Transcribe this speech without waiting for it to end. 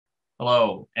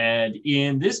Hello, and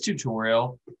in this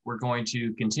tutorial, we're going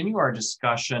to continue our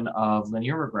discussion of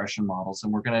linear regression models,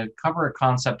 and we're going to cover a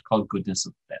concept called goodness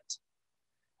of fit.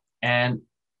 And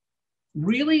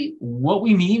really, what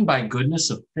we mean by goodness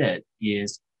of fit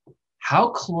is how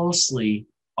closely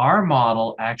our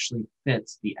model actually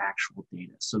fits the actual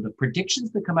data. So the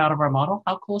predictions that come out of our model,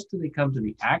 how close do they come to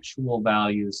the actual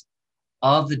values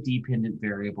of the dependent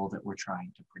variable that we're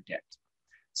trying to predict?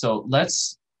 So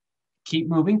let's keep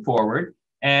moving forward.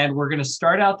 And we're going to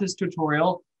start out this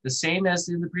tutorial the same as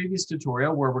in the previous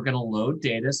tutorial, where we're going to load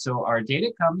data. So our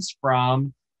data comes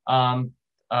from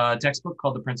a textbook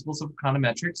called The Principles of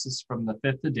Econometrics. This is from the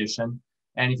 5th edition.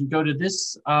 And if you go to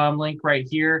this link right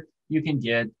here, you can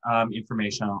get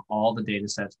information on all the data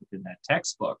sets within that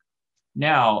textbook.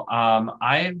 Now,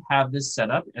 I have this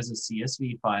set up as a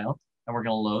CSV file, and we're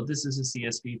going to load this as a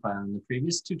CSV file. In the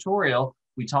previous tutorial,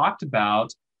 we talked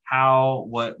about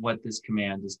what this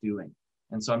command is doing.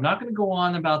 And so I'm not going to go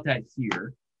on about that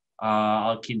here.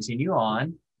 I'll continue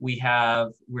on.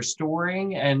 We're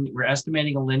storing and we're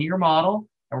estimating a linear model,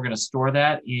 and we're going to store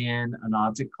that in an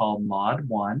object called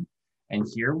mod1. And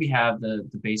here we have the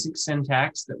basic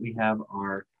syntax that we have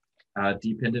our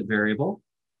dependent variable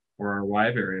or our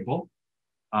y variable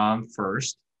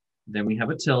first. Then we have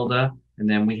a tilde, and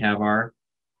then we have our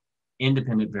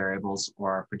independent variables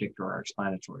or our predictor or our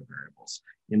explanatory variables.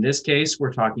 In this case,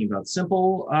 we're talking about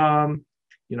simple,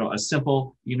 a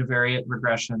simple univariate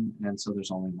regression, and so there's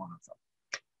only one of them.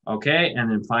 Okay, and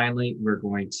then finally, we're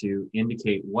going to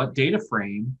indicate what data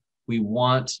frame we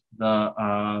want the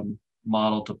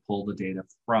model to pull the data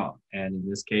from. And in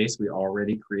this case, we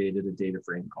already created a data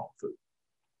frame called food.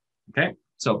 Okay,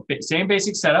 so same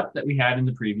basic setup that we had in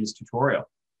the previous tutorial.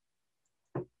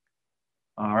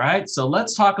 All right, so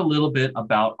let's talk a little bit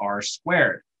about R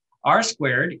squared. R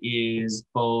squared is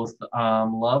both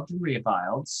loved and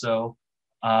reviled. So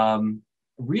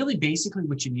really basically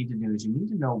what you need to do is you need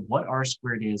to know what R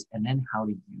squared is and then how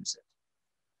to use it.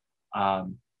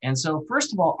 And so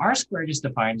first of all, R squared is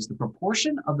defined as the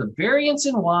proportion of the variance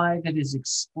in Y that is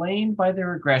explained by the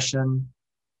regression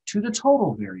to the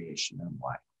total variation in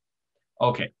Y.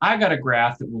 Okay, I got a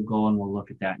graph that we'll go and we'll look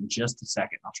at that in just a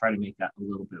second. I'll try to make that a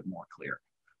little bit more clear.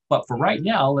 But for right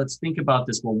now, let's think about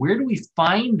this. Well, where do we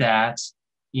find that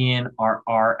in our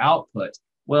R output?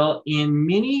 Well, in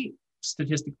many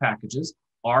statistic packages,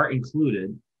 R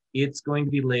included, it's going to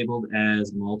be labeled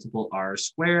as multiple R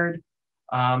squared.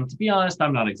 To be honest,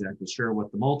 I'm not exactly sure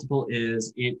what the multiple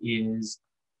is. It is,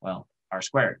 well, R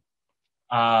squared.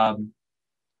 And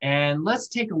let's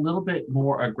take a little bit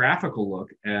more a graphical look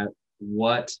at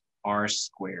what R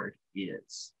squared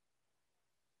is.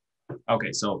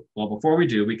 Okay, so, well, before we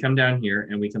do, we come down here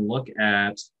and we can look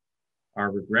at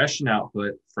our regression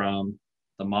output from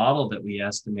the model that we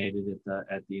estimated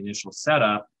at the initial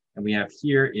setup. And we have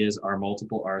here is our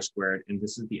multiple R squared, and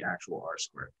this is the actual R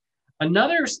squared.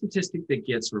 Another statistic that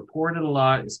gets reported a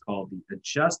lot is called the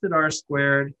adjusted R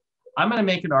squared. I'm going to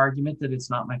make an argument that it's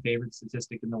not my favorite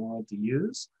statistic in the world to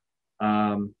use.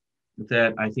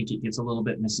 That I think it gets a little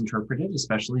bit misinterpreted,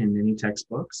 especially in many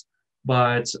textbooks.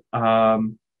 But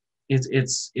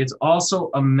it's also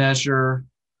a measure.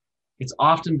 It's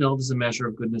often billed as a measure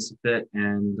of goodness of fit,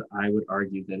 and I would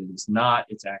argue that it is not.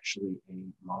 It's actually a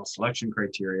model selection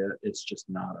criteria. It's just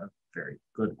not a very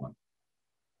good one.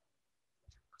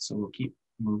 So we'll keep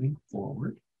moving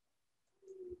forward.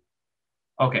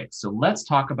 Okay, so let's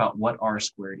talk about what R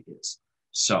squared is.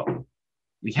 So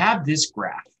we have this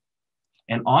graph.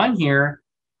 And on here,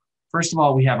 first of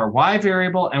all, we have our Y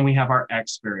variable and we have our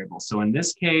X variable. So in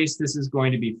this case, this is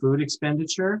going to be food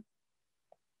expenditure.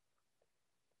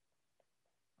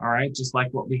 All right, just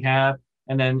like what we have.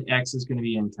 And then X is going to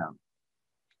be income.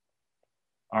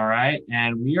 All right,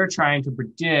 and we are trying to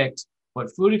predict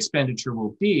what food expenditure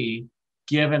will be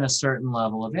given a certain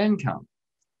level of income.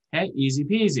 Okay, easy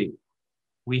peasy.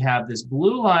 We have this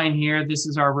blue line here. This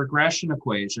is our regression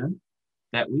equation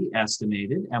that we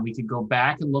estimated, and we could go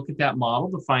back and look at that model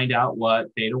to find out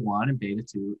what beta 1 and beta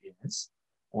 2 is,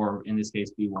 or in this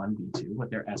case, B1, B2, what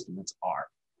their estimates are.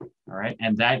 All right,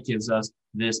 and that gives us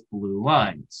this blue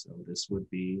line. So this would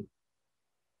be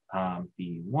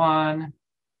B1,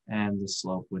 and the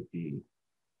slope would be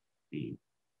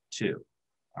B2.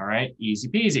 All right, easy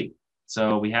peasy.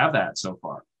 So we have that so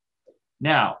far.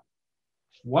 Now,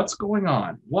 what's going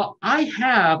on? Well, I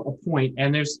have a point,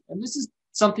 and this is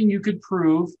something you could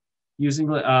prove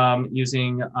using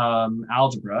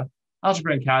algebra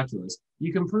and calculus.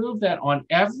 You can prove that on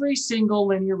every single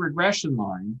linear regression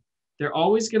line, they're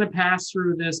always going to pass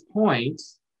through this point.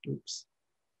 Oops.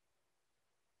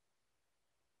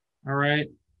 All right,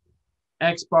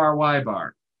 X bar, Y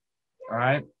bar. all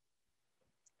right?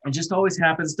 It just always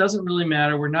happens. Doesn't really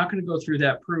matter. We're not going to go through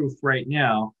that proof right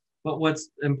now. But what's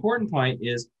the important point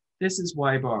is this is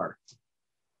y bar.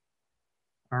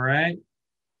 All right?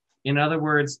 In other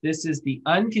words, this is the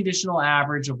unconditional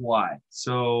average of y.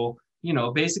 So, you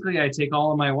know, basically I take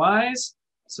all of my y's.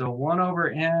 So 1 over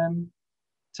n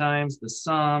times the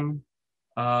sum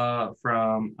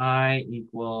from I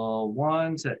equal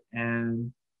 1 to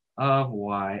n of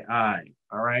yi.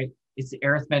 All right? It's the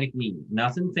arithmetic mean.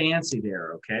 Nothing fancy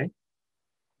there, okay?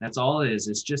 That's all it is.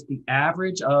 It's just the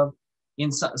average of,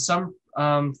 in some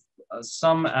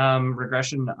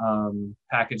regression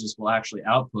packages will actually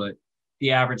output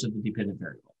the average of the dependent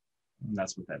variable. And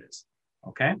that's what that is,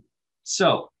 okay?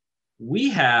 So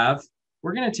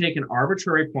we're going to take an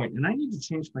arbitrary point, and I need to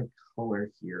change my color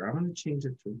here. I'm going to change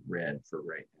it to red for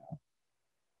right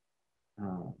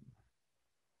now.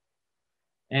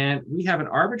 And we have an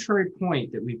arbitrary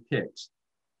point that we picked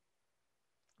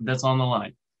that's on the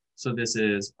line. So this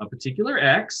is a particular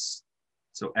x,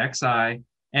 so xi,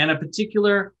 and a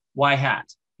particular y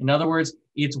hat. In other words,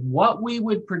 it's what we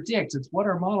would predict. It's what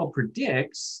our model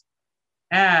predicts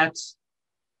at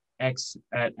xi.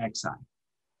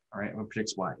 All right, what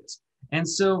predicts y is. And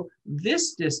so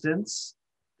this distance,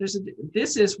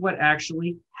 this is what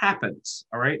actually happens.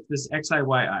 All right, this xi,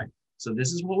 yi. So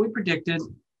this is what we predicted.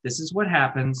 This is what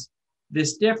happens.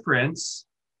 This difference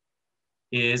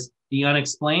is the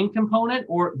unexplained component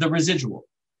or the residual.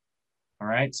 All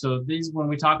right, so when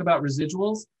we talk about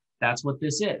residuals, that's what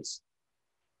this is.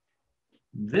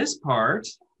 This part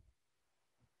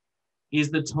is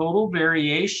the total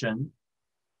variation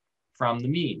from the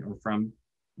mean or from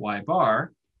y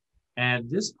bar. And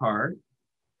this part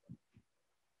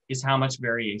is how much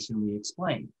variation we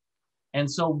explain. And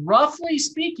so roughly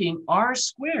speaking, r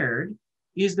squared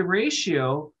is the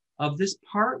ratio of this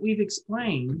part we've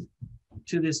explained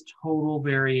to this total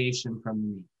variation from the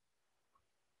mean.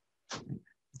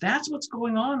 That's what's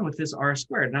going on with this r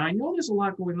squared. Now, I know there's a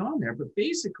lot going on there, but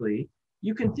basically,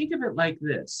 you can think of it like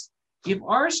this. If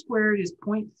r squared is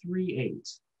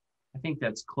 0.38, I think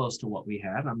that's close to what we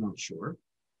had. I'm not sure.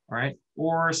 All right.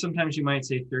 Or sometimes you might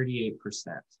say 38%.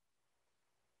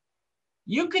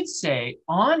 You could say,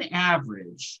 on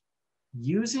average,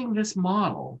 using this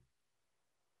model,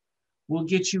 will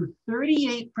get you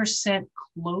 38%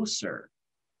 closer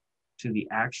to the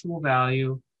actual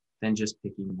value than just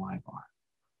picking y bar.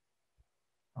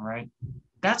 All right.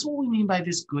 That's what we mean by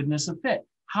this goodness of fit.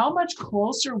 How much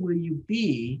closer will you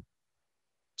be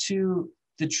to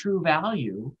the true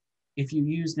value if you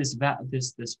use this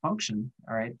function,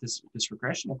 all right, this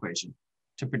regression equation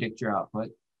to predict your output,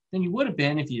 than you would have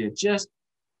been if you had just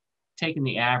taken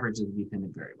the average of the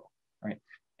dependent variable, right?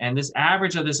 And this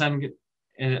average of this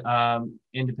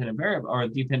independent variable or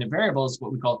dependent variable is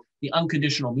what we call the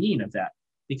unconditional mean of that,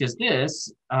 because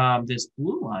this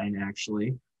blue line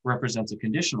actually represents a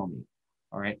conditional mean,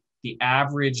 all right? The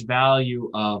average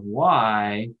value of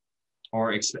y,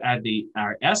 or our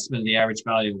estimate of the average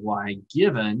value of y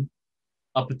given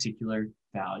a particular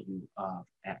value of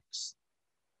x,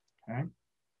 okay?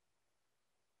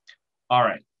 All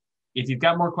right, if you've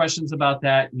got more questions about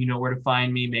that, you know where to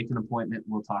find me, make an appointment,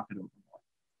 we'll talk it over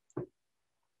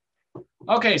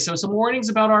more. Okay, so some warnings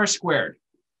about r squared.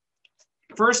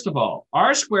 First of all,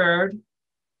 r squared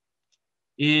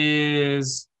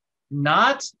is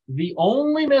not the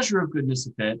only measure of goodness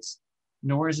of fits,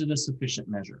 nor is it a sufficient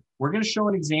measure. We're going to show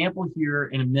an example here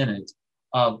in a minute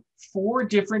of 4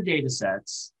 different data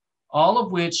sets, all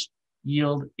of which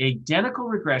yield identical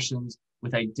regressions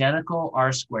with identical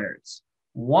r squareds.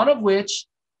 One of which,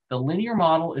 the linear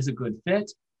model, is a good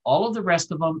fit. All of the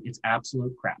rest of them, it's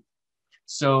absolute crap.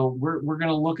 So we're going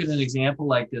to look at an example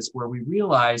like this where we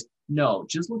realize, no,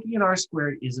 just looking at r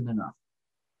squared isn't enough.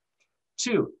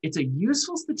 2, it's a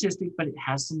useful statistic, but it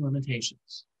has some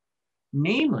limitations.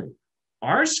 Namely,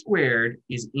 r squared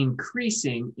is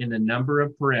increasing in the number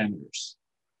of parameters.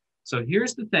 So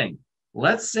here's the thing.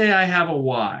 Let's say I have a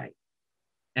y,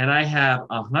 and I have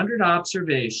 100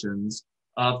 observations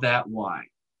of that y.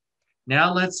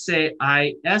 Now let's say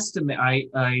I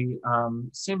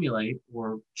simulate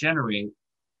or generate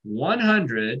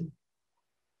 100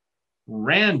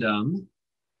 random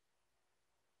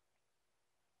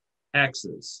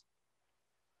x's.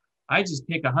 I just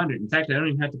pick 100. In fact, I don't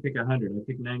even have to pick 100. I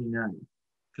pick 99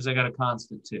 because I got a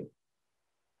constant too.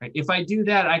 Right? If I do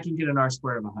that, I can get an r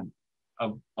squared of 100,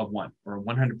 of 1 or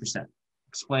 100%.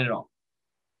 Explain it all.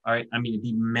 All right. I mean, it'd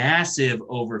be massive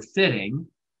overfitting,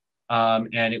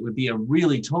 and it would be a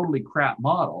really totally crap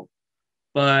model,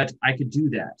 but I could do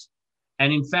that.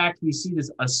 And in fact, we see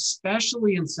this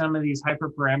especially in some of these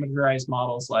hyperparameterized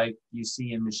models like you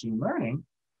see in machine learning,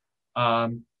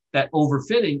 that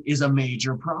overfitting is a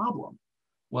major problem.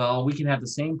 Well, we can have the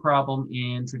same problem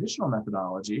in traditional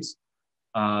methodologies,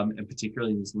 and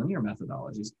particularly in these linear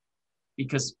methodologies,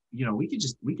 because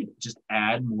we could just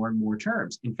add more and more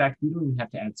terms. In fact, we don't even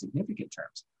have to add significant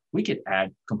terms. We could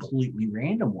add completely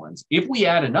random ones. If we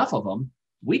add enough of them,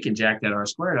 we can jack that R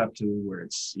squared up to where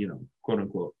it's, quote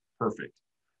unquote, perfect.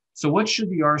 So what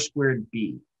should the R squared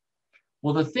be?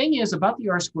 Well, the thing is about the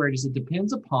R squared is it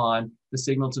depends upon the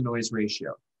signal to noise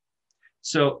ratio.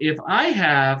 So if I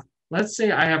have, let's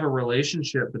say I have a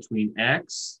relationship between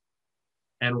X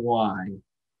and Y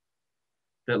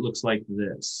that looks like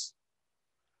this.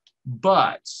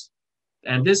 But,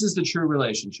 and this is the true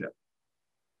relationship,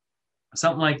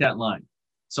 something like that line.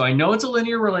 So I know it's a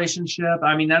linear relationship.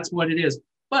 I mean, that's what it is.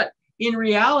 But in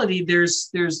reality, there's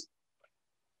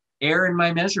error in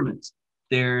my measurements.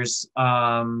 There's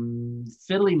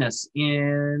fiddliness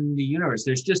in the universe.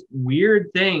 There's just weird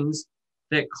things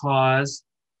that cause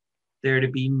there to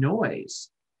be noise.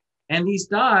 And these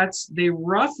dots, the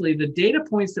data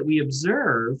points that we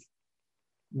observe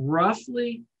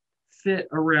roughly fit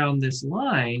around this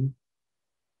line.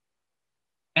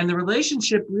 And the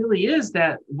relationship really is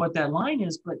that what that line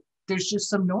is, but there's just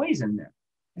some noise in there.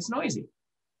 It's noisy.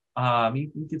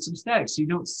 You can get some static, so you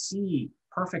don't see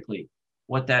perfectly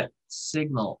what that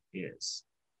signal is.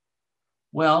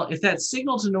 Well, if that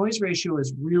signal to noise ratio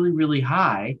is really, really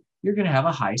high, you're going to have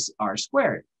a high R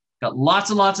squared. Got lots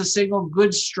and lots of signal,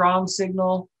 good, strong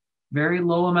signal, very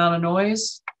low amount of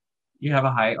noise, you have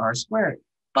a high R squared.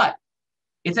 But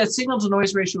if that signal to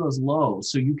noise ratio is low,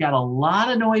 so you've got a lot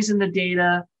of noise in the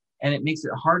data and it makes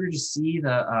it harder to see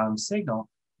the signal,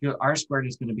 your R squared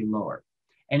is going to be lower.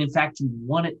 And in fact, you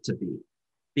want it to be,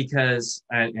 because,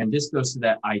 and this goes to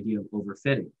that idea of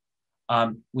overfitting.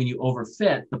 When you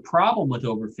overfit, the problem with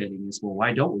overfitting is, well,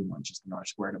 why don't we want just an R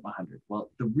squared of 100?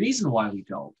 Well, the reason why we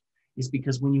don't is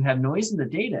because when you have noise in the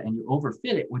data and you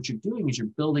overfit it, what you're doing is you're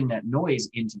building that noise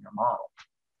into your model.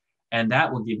 And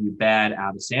that will give you bad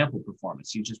out of sample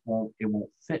performance. It won't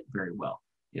fit very well.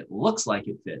 It looks like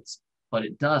it fits, but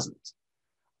it doesn't.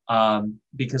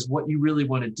 Because what you really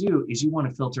want to do is you want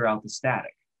to filter out the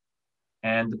static.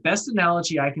 And the best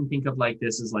analogy I can think of like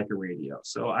this is like a radio.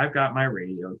 So I've got my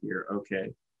radio here,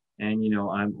 okay. And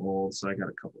I'm old, so I got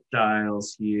a couple of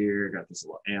dials here, got this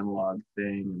little analog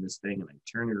thing and this thing, and I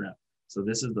turn it around. So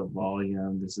this is the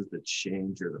volume, this is the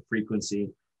change or the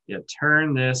frequency. You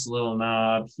turn this little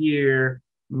knob here,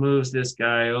 moves this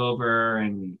guy over,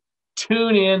 and we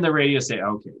tune in the radio, say,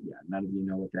 okay, yeah, none of you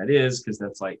know what that is, because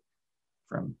that's like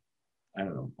from, I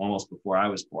don't know, almost before I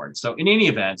was born. So in any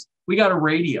event, we got a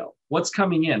radio. What's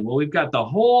coming in? Well, we've got the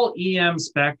whole EM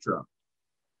spectrum,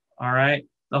 all right?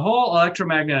 The whole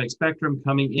electromagnetic spectrum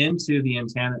coming into the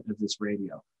antenna of this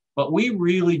radio. But we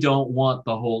really don't want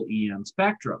the whole EM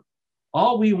spectrum.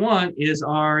 All we want is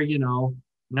our,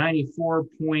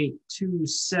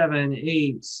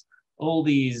 94.278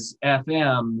 oldies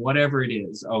FM, whatever it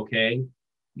is, okay?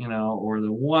 Or the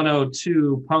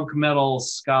 102 punk metal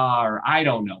ska, or I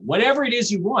don't know. Whatever it is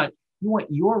you want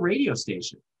your radio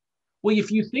station. Well,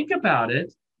 if you think about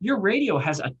it, your radio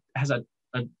has a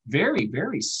very,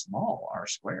 very small R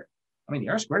squared. I mean, the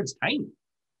R squared is tiny.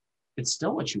 It's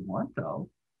still what you want, though,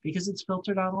 because it's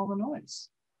filtered out all the noise.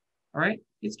 All right?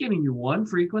 It's giving you one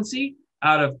frequency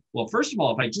out of, well, first of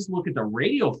all, if I just look at the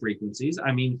radio frequencies,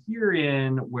 I mean, here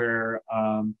in where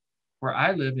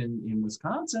I live in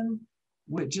Wisconsin,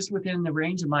 just within the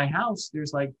range of my house,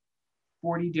 there's like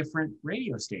 40 different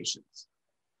radio stations.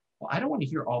 Well, I don't want to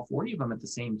hear all 40 of them at the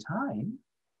same time.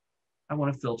 I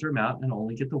want to filter them out and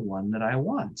only get the one that I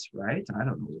want, right? I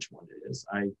don't know which one it is.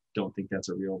 I don't think that's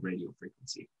a real radio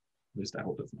frequency. At least I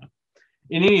hope it's not.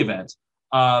 In any event,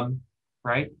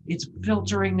 right? It's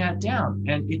filtering that down.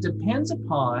 And it depends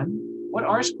upon what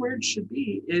R squared should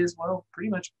be is, well, pretty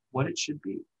much what it should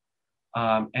be.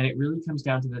 And it really comes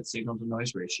down to that signal to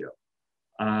noise ratio.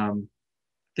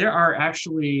 There are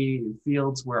actually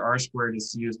fields where R squared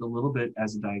is used a little bit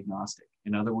as a diagnostic.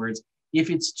 In other words, if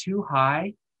it's too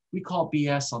high, we call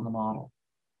BS on the model.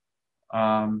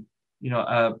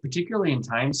 Particularly in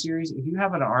time series, if you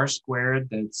have an R squared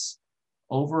that's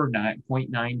over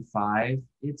 0.95,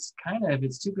 it's if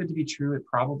it's too good to be true, it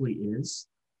probably is.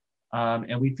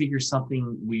 And we figure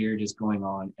something weird is going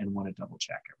on and want to double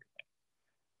check everything.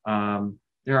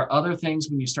 There are other things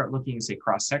when you start looking at, say,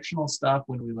 cross-sectional stuff,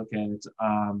 when we look at,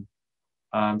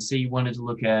 say you wanted to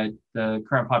look at the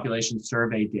current population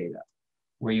survey data,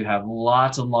 where you have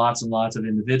lots and lots and lots of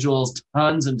individuals,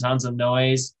 tons and tons of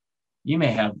noise. You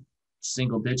may have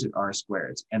single digit R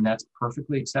squareds. And that's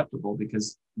perfectly acceptable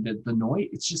because the noise,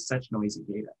 it's just such noisy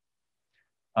data.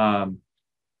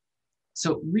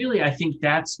 So really, I think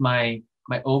that's my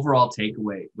overall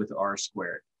takeaway with R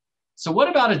squared. So what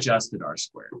about adjusted R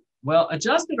squared? Well,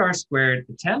 adjusted R squared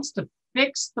attempts to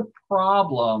fix the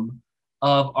problem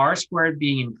of R squared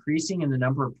being increasing in the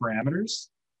number of parameters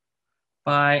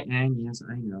by, and yes,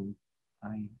 I know,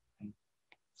 I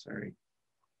sorry,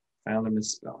 found a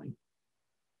misspelling.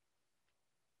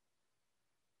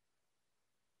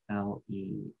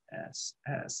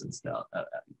 LESS instead,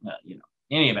 you know,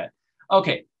 any event.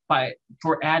 Okay,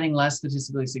 for adding less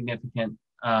statistically significant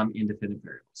independent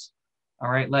variables. All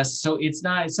right, less. So it's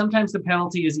not. Sometimes the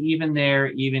penalty is even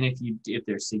there, even if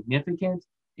they're significant.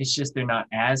 It's just they're not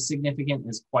as significant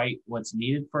as quite what's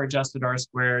needed for adjusted R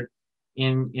squared.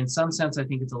 In some sense, I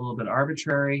think it's a little bit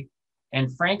arbitrary.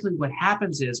 And frankly, what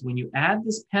happens is when you add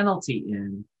this penalty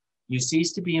in, you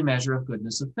cease to be a measure of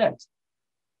goodness of fit.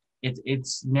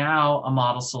 It's now a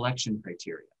model selection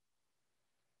criteria.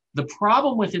 The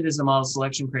problem with it as a model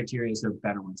selection criteria is there are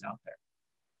better ones out there.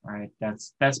 All right,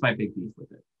 that's my big beef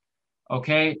with it.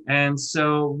 Okay, and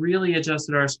so really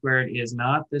adjusted R squared is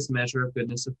not this measure of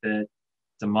goodness of fit.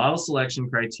 It's a model selection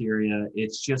criteria.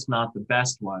 It's just not the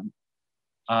best one.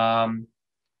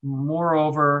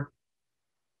 Moreover,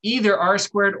 either R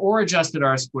squared or adjusted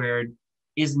R squared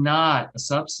is not a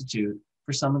substitute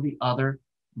for some of the other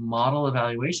model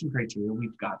evaluation criteria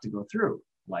we've got to go through.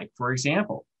 Like, for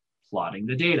example, plotting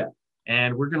the data.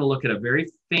 And we're going to look at a very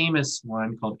famous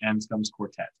one called Anscombe's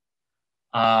Quartet.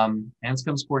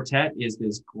 Anscombe's Quartet is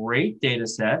this great data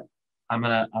set. I'm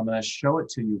gonna show it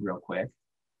to you real quick.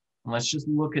 And let's just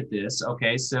look at this.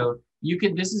 Okay, so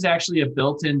this is actually a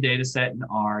built-in data set in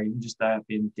R. You can just type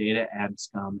in data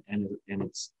Anscombe and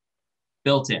it's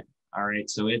built in. All right,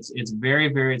 so it's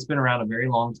very, it's been around a very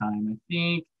long time. I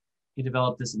think he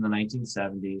developed this in the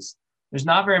 1970s. There's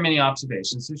not very many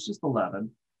observations. There's just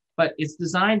 11, but it's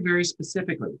designed very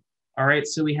specifically. All right,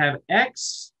 so we have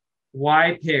X,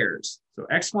 Y pairs. So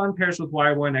X1 pairs with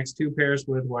Y1, X2 pairs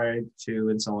with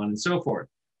Y2, and so on and so forth.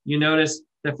 You notice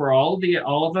that for all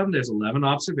of them, there's 11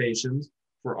 observations.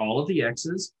 For all of the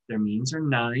X's, their means are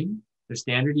 9. Their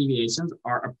standard deviations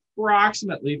are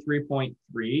approximately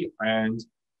 3.3 and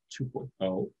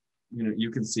 2.0. You know,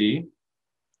 you can see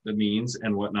the means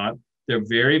and whatnot. They're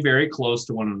very, very close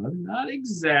to one another. Not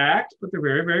exact, but they're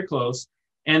very, very close.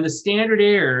 And the standard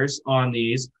errors on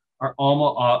these are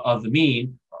almost of the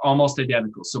mean are almost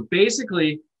identical. So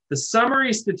basically, the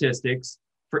summary statistics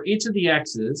for each of the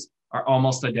X's are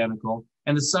almost identical,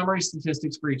 and the summary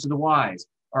statistics for each of the Y's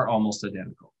are almost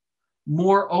identical.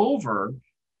 Moreover,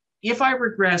 if I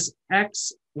regress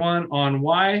X1 on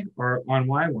Y or on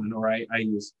Y1, or I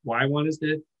use Y1 as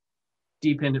the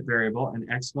dependent variable and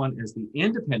X1 as the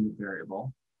independent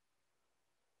variable,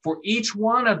 for each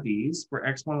one of these, for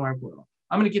X1, Y1,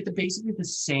 I'm going to get basically the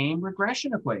same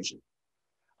regression equation.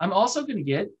 I'm also going to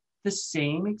get the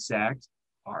same exact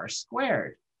R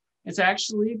squared. It's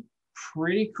actually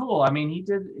pretty cool. I mean,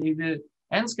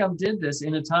 Anscombe did this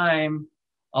in a time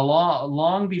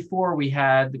long before we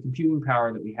had the computing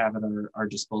power that we have at our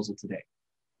disposal today.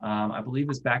 I believe it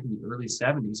was back in the early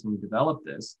 70s when he developed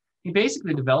this. He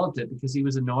basically developed it because he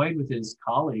was annoyed with his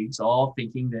colleagues all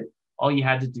thinking that all you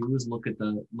had to do was look at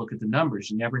the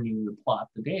numbers. You never needed to plot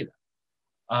the data.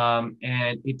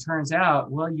 And it turns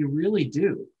out, well, you really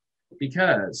do,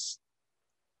 because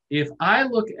if I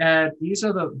look at these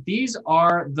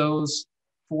are those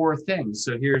 4 things.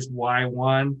 So here's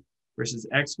Y1 versus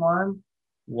X1,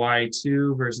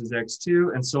 Y2 versus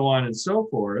X2, and so on and so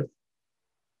forth.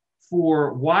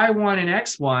 For Y1 and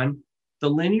X1, the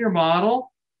linear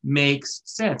model makes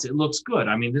sense. It looks good.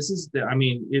 I mean,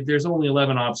 there's only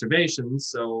 11 observations,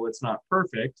 so it's not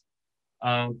perfect.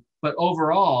 But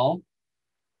overall,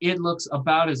 it looks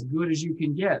about as good as you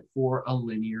can get for a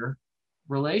linear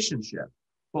relationship.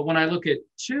 But when I look at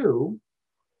 2,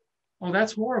 oh,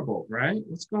 that's horrible, right?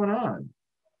 What's going on?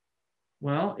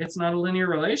 Well, it's not a linear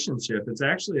relationship. It's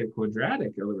actually a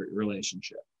quadratic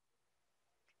relationship.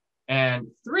 And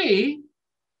 3,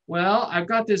 well, I've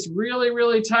got this really,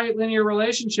 really tight linear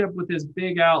relationship with this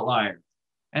big outlier.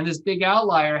 And this big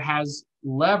outlier has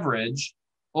leverage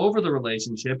over the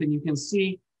relationship. And you can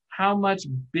see how much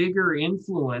bigger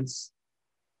influence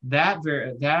that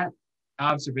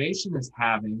observation is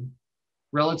having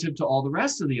relative to all the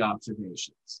rest of the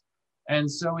observations. And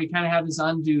so we kind of have this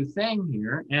undue thing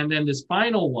here. And then this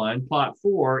final one, plot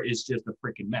 4, is just a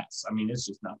freaking mess. I mean, it's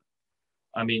just nothing.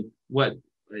 I mean,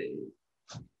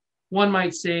 one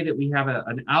might say that we have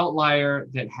an outlier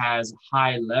that has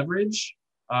high leverage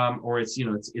or it's, you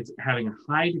know, it's having a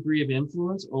high degree of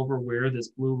influence over where this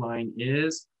blue line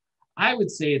is, I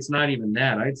would say it's not even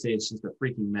that. I'd say it's just a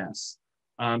freaking mess.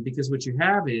 Because what you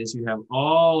have is you have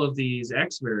all of these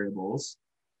X variables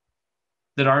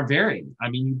that aren't varying. I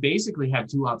mean, you basically have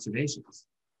two observations,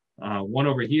 one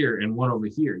over here and one over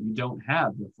here. You don't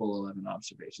have the full 11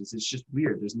 observations. It's just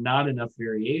weird. There's not enough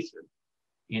variation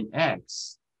in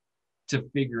X to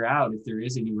figure out if there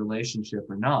is any relationship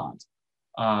or not.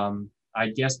 I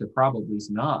guess there probably is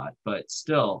not, but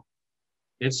still,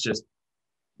 it's just,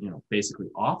 you know, basically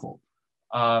awful.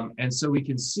 And so we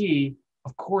can see,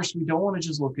 of course, we don't want to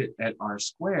just look at R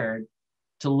squared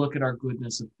to look at our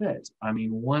goodness of fit. I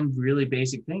mean, one really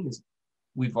basic thing is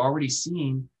we've already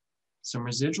seen some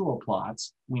residual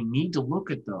plots. We need to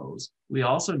look at those. We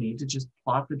also need to just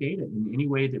plot the data in any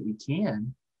way that we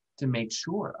can to make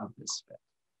sure of this fit.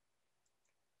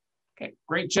 Okay,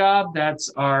 great job. That's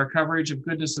our coverage of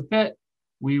goodness of fit.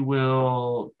 We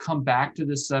will come back to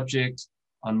this subject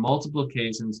on multiple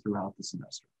occasions throughout the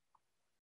semester.